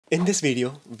In this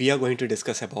video, we are going to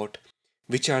discuss about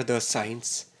which are the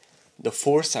signs, the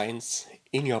 4 signs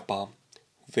in your palm,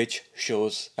 which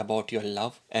shows about your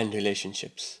love and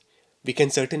relationships. We can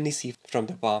certainly see from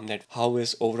the palm that how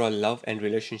is overall love and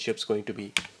relationships going to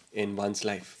be in one's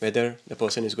life. Whether the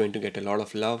person is going to get a lot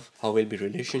of love, how will be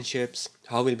relationships,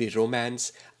 how will be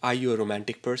romance, are you a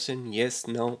romantic person, yes,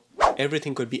 no.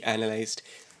 Everything could be analyzed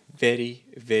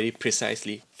very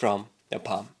precisely from the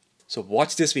palm. So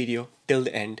watch this video till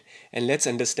the end and let's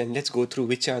understand, let's go through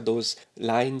which are those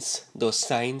lines, those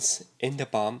signs in the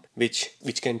palm which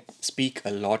can speak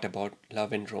a lot about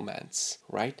love and romance,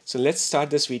 right? So let's start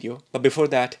this video. But before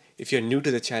that, if you're new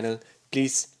to the channel,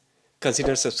 please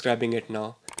consider subscribing it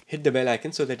now. Hit the bell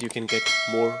icon so that you can get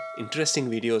more interesting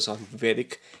videos on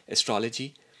Vedic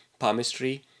astrology,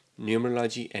 palmistry,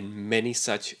 numerology, and many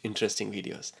such interesting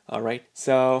videos. Alright,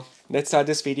 so let's start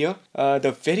this video.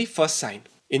 The very first sign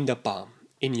in the palm,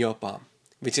 in your palm,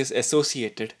 which is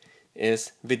associated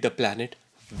is with the planet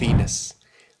Venus.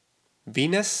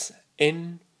 Venus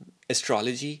in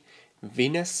astrology,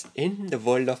 Venus in the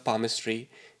world of palmistry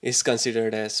is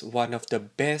considered as one of the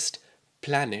best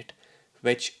planet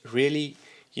which really,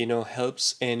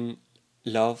 helps in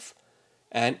love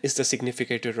and is the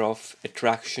significator of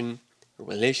attraction,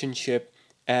 relationship,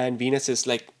 and Venus is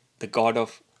like the god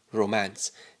of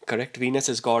romance, correct? Venus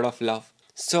is god of love.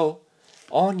 So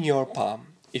on your palm,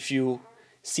 if you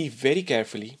see very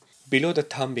carefully below the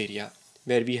thumb area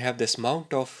where we have this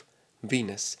mount of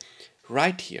Venus,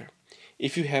 right here,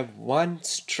 if you have one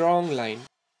strong line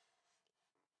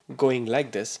going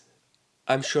like this,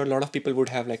 I'm sure a lot of people would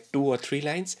have like 2 or 3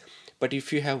 lines, but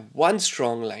if you have one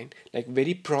strong line, like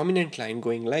very prominent line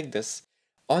going like this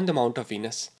on the mount of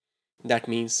Venus, that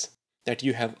means that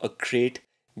you have a great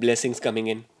blessings coming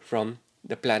in from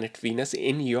the planet Venus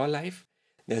in your life.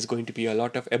 There's going to be a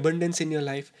lot of abundance in your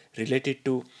life related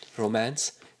to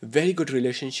romance, very good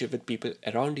relationship with people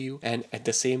around you, and at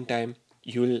the same time,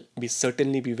 you will be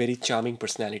certainly be very charming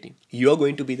personality. You are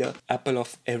going to be the apple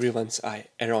of everyone's eye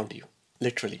around you,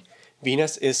 literally.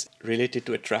 Venus is related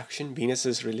to attraction, Venus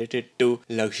is related to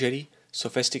luxury,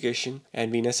 sophistication,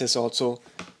 and Venus is also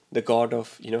the god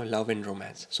of, love and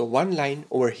romance. So one line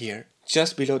over here,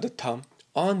 just below the thumb,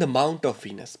 on the mount of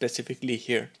Venus, specifically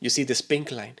here, you see this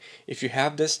pink line. If you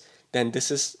have this, then this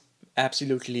is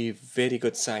absolutely very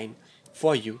good sign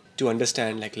for you to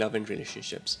understand like love and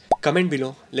relationships. Comment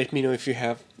below, let me know if you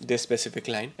have this specific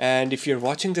line. And if you're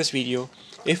watching this video,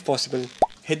 if possible,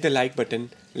 hit the like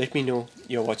button. Let me know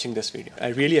you're watching this video. I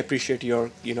really appreciate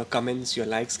your, comments, your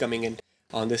likes coming in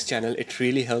on this channel. It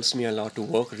really helps me a lot to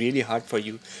work really hard for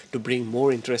you to bring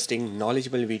more interesting,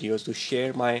 knowledgeable videos, to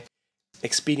share my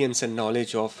experience and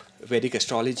knowledge of Vedic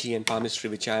astrology and palmistry,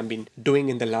 which I have been doing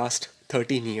in the last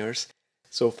 13 years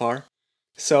so far.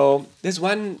 So there's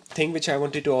one thing which I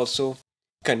wanted to also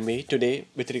convey today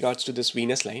with regards to this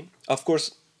Venus line. Of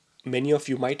course, many of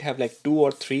you might have like 2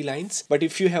 or 3 lines, but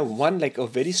if you have one, like a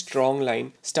very strong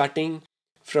line starting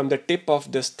from the tip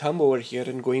of this thumb over here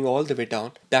and going all the way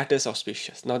down, that is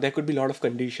auspicious. Now there could be a lot of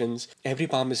conditions. Every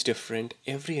palm is different,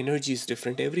 every energy is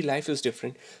different, every life is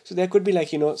different. So there could be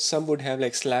like, some would have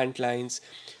like slant lines,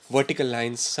 vertical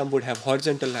lines, some would have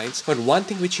horizontal lines. But one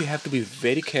thing which you have to be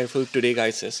very careful today,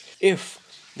 guys, is if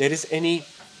there is any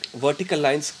vertical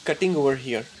lines cutting over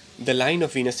here, the line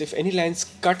of Venus, if any lines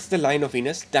cuts the line of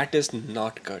Venus, that is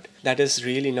not good. That is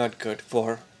really not good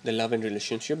for the love and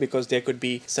relationship, because there could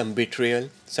be some betrayal,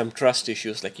 some trust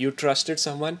issues, like you trusted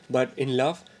someone but in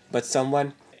love, but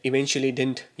someone eventually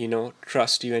didn't,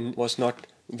 trust you and was not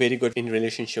very good in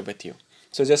relationship with you.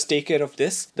 So just take care of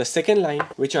this. The second line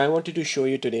which I wanted to show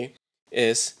you today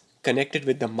is connected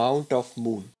with the mount of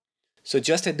moon. So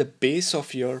just at the base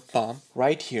of your palm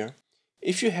right here,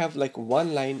 if you have like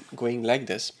one line going like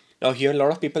this, now here a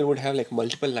lot of people would have like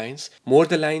multiple lines. More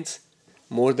the lines,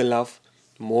 more the love,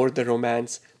 more the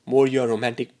romance, more you're a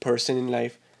romantic person in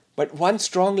life. But one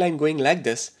strong line going like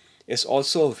this is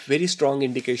also a very strong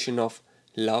indication of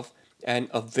love and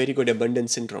a very good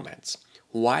abundance in romance.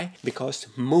 Why? Because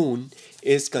moon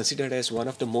is considered as one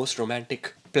of the most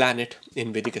romantic planet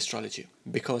in Vedic astrology,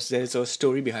 because there's a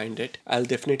story behind it. I'll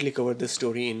definitely cover this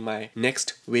story in my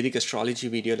next Vedic astrology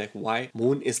video, like why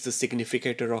moon is the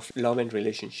significator of love and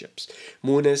relationships.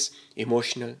 Moon is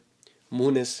emotional,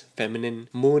 moon is feminine,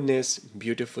 moon is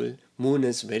beautiful, moon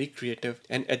is very creative,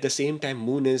 and at the same time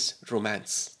moon is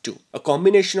romance too. A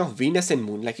combination of Venus and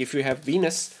moon, like if you have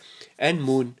Venus and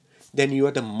moon, then you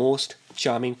are the most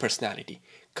charming personality.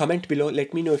 Comment below,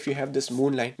 let me know if you have this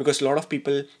moon line, because a lot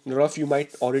of you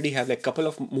might already have like a couple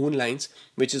of moon lines,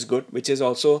 which is good, which is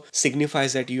also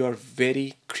signifies that you are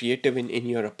very creative in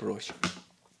your approach.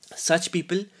 Such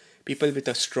people people with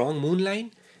a strong moon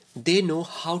line, they know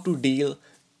how to deal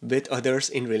with others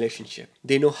in relationship.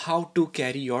 They know how to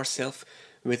carry yourself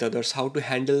with others, how to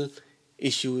handle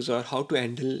issues or how to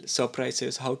handle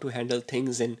surprises, how to handle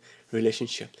things in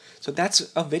relationship. So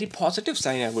that's a very positive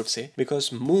sign, I would say,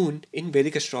 because moon in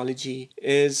Vedic astrology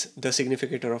is the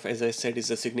significator of, as I said, is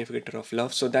the significator of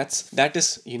love. So that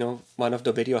is, one of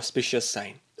the very auspicious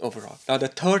sign overall. Now the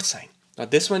third sign. Now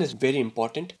this one is very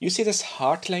important. You see this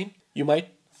heart line?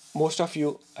 Most of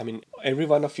you, every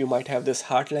one of you might have this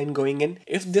heart line going in.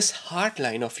 If this heart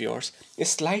line of yours is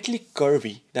slightly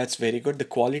curvy, that's very good. The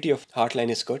quality of heart line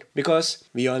is good, because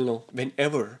we all know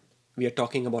whenever we are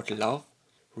talking about love,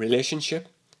 relationship,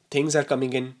 things are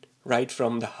coming in right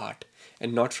from the heart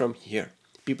and not from here.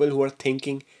 People who are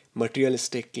thinking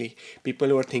materialistically, people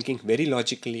who are thinking very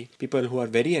logically, people who are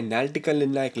very analytical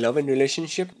in like love and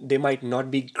relationship, they might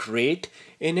not be great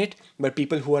in it. But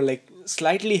people who are like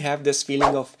slightly have this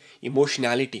feeling of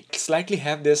emotionality, slightly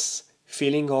have this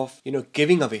feeling of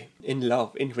giving away in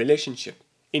love, in relationship,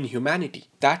 in humanity,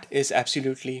 that is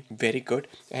absolutely very good.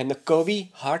 And the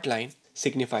curvy heart line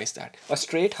signifies that. A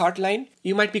straight heart line,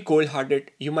 you might be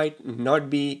cold-hearted, you might not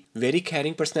be very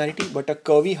caring personality, but a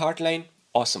curvy heart line,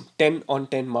 awesome. 10 on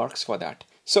 10 marks for that.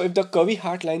 So if the curvy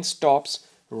heart line stops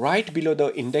right below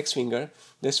the index finger,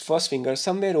 this first finger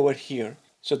somewhere over here,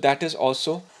 so that is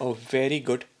also a very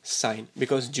good sign,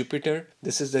 because Jupiter,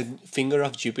 this is the finger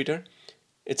of Jupiter,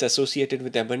 it's associated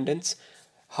with abundance.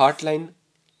 Heart line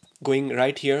going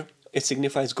right here, it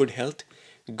signifies good health,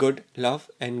 good love,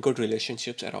 and good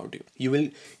relationships around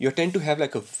you. You tend to have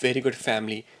like a very good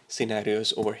family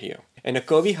scenarios over here. And a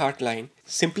curvy heart line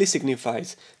simply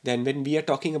signifies that when we are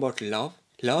talking about love,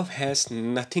 love has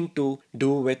nothing to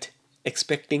do with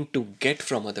expecting to get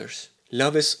from others.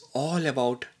 Love is all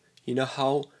about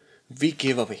how we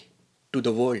give away to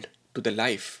the world, to the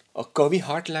life. A curvy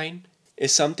heart line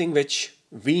is something which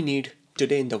we need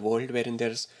today in the world, wherein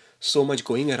there's so much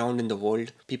going around in the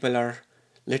world. People are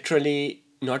literally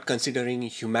not considering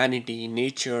humanity,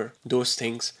 nature, those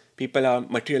things. People are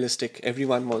materialistic.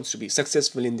 Everyone wants to be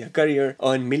successful in their career,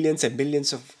 earn millions and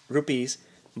billions of rupees.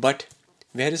 But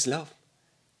where is love?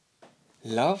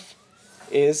 Love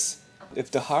is,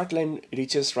 if the heart line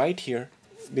reaches right here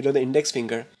below the index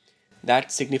finger,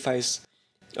 that signifies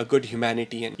a good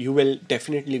humanity, and you will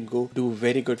definitely go do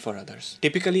very good for others.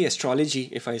 Typically astrology,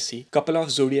 if I see, couple of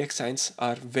zodiac signs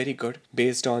are very good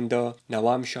based on the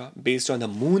Navamsha, based on the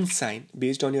moon sign,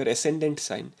 based on your ascendant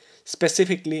sign,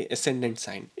 specifically ascendant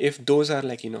sign. If those are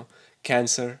like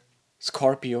Cancer,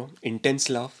 Scorpio, intense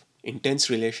love,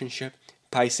 intense relationship,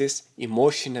 Pisces,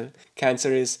 emotional,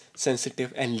 Cancer is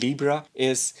sensitive, and Libra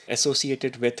is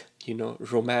associated with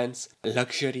romance,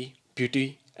 luxury,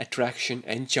 beauty, attraction,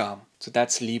 and charm. So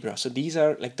that's Libra. So these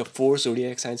are like the 4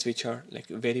 zodiac signs which are like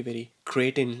very, very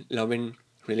great in love and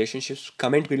relationships.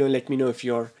 Comment below and let me know if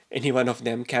you're any one of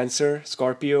them. Cancer,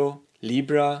 Scorpio,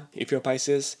 Libra, if you're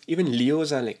Pisces. Even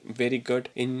Leos are like very good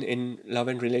in love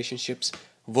and relationships.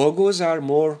 Virgos are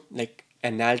more like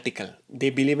analytical.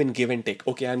 They believe in give and take.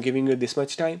 Okay, I'm giving you this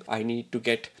much time. I need to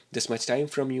get this much time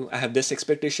from you. I have this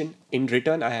expectation. In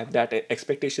return, I have that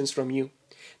expectations from you.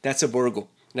 That's a Virgo.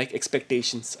 Like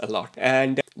expectations a lot.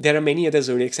 And there are many other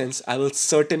zodiac signs. I will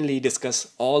certainly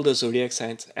discuss all the zodiac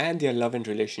signs and their love and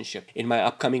relationship in my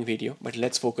upcoming video, but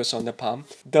let's focus on the palm.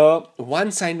 The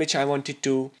one sign which I wanted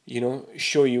to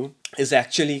show you is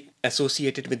actually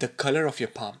associated with the color of your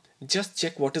palm. Just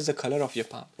check what is the color of your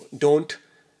palm. Don't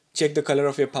check the color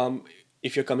of your palm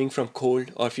if you're coming from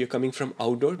cold or if you're coming from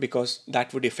outdoor, because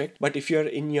that would affect. But if you're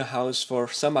in your house for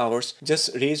some hours, just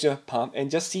raise your palm and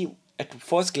just see at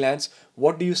first glance,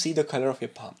 what do you see the color of your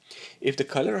palm? If the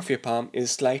color of your palm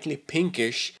is slightly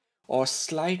pinkish or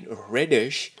slight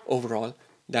reddish overall,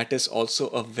 that is also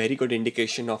a very good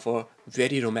indication of a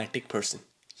very romantic person.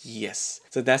 Yes.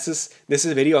 So this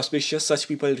is very auspicious. Such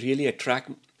people really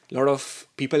attract a lot of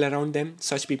people around them.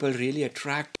 Such people really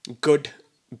attract good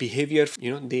behavior.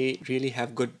 They really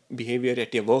have good behavior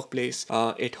at your workplace,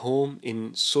 at home,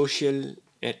 in social,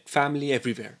 at family,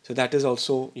 everywhere. So that is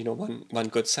also one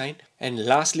good sign. And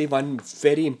lastly, one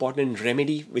very important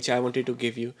remedy which I wanted to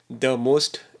give you, the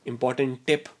most important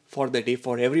tip for the day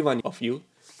for every one of you.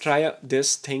 Try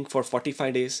this thing for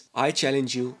 45 days. I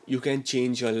challenge you, you can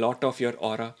change a lot of your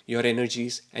aura, your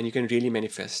energies, and you can really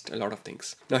manifest a lot of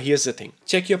things. Now here's the thing.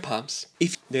 Check your palms.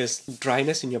 If there's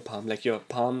dryness in your palm, like your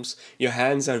palms, your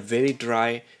hands are very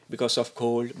dry because of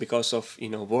cold, because of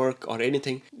work or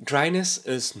anything, dryness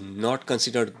is not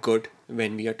considered good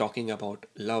when we are talking about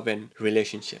love and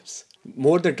relationships.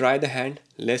 More the dry the hand,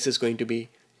 less is going to be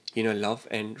love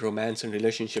and romance and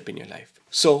relationship in your life.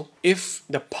 So if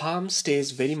the palm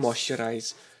stays very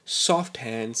moisturized, soft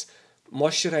hands,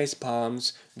 moisturized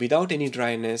palms without any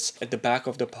dryness at the back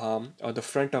of the palm or the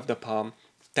front of the palm,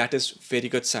 that is very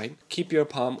good sign. Keep your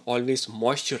palm always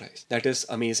moisturized. That is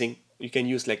amazing. You can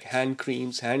use like hand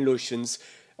creams, hand lotions,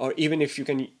 or even if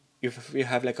you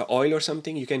have like a oil or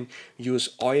something, you can use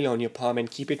oil on your palm and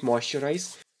keep it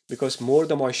moisturized, because more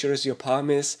the moisturized your palm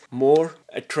is, more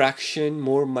attraction,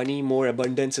 more money, more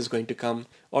abundance is going to come.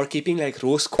 Or keeping like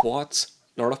rose quartz.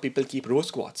 A lot of people keep rose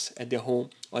quartz at their home,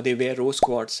 or they wear rose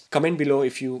quartz. Comment below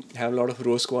if you have a lot of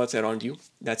rose quartz around you.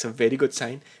 That's a very good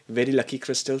sign. Very lucky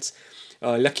crystals.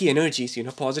 Lucky energies,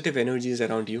 positive energies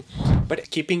around you.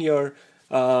 But keeping your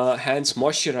hands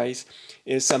moisturized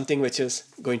is something which is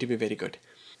going to be very good.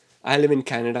 I live in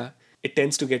Canada. It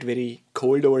tends to get very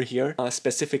cold over here,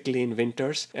 specifically in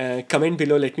winters. Comment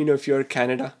below, let me know if you're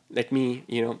Canada. Let me,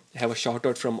 have a shout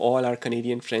out from all our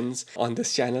Canadian friends on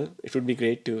this channel. It would be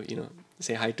great to,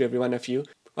 say hi to every one of you.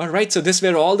 Alright, so this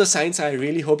were all the signs. I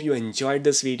really hope you enjoyed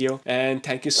this video, and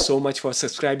thank you so much for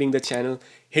subscribing the channel.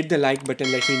 Hit the like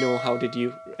button, let me know how did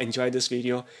you enjoy this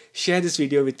video. Share this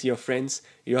video with your friends,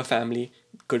 your family.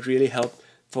 Could really help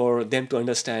for them to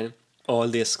understand all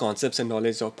these concepts and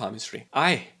knowledge of palmistry.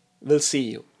 I will see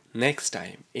you next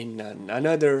time in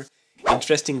another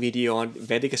interesting video on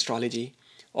Vedic astrology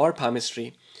or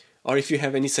palmistry, or if you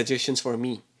have any suggestions for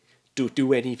me to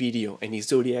do any video, any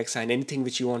zodiac sign, anything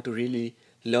which you want to really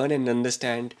learn and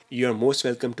understand, you are most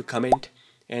welcome to comment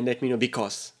and let me know,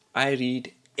 because I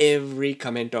read every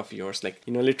comment of yours. Like,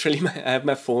 literally I have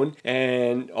my phone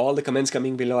and all the comments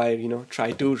coming below. I,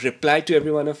 try to reply to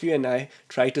every one of you, and I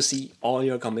try to see all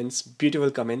your comments,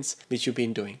 beautiful comments which you've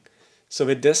been doing. So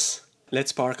with this,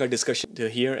 let's park our discussion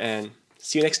here and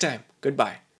see you next time.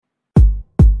 Goodbye.